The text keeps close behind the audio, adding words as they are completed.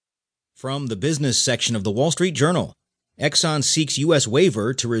From the business section of the Wall Street Journal, Exxon seeks U.S.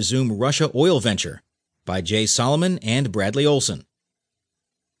 waiver to resume Russia oil venture, by Jay Solomon and Bradley Olson.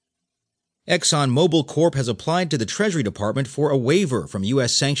 ExxonMobil Corp has applied to the Treasury Department for a waiver from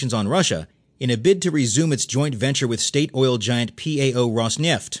U.S. sanctions on Russia in a bid to resume its joint venture with state oil giant PAO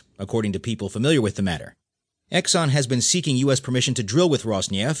Rosneft, according to people familiar with the matter. Exxon has been seeking U.S. permission to drill with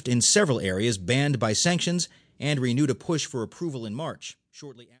Rosneft in several areas banned by sanctions and renewed a push for approval in March, shortly after.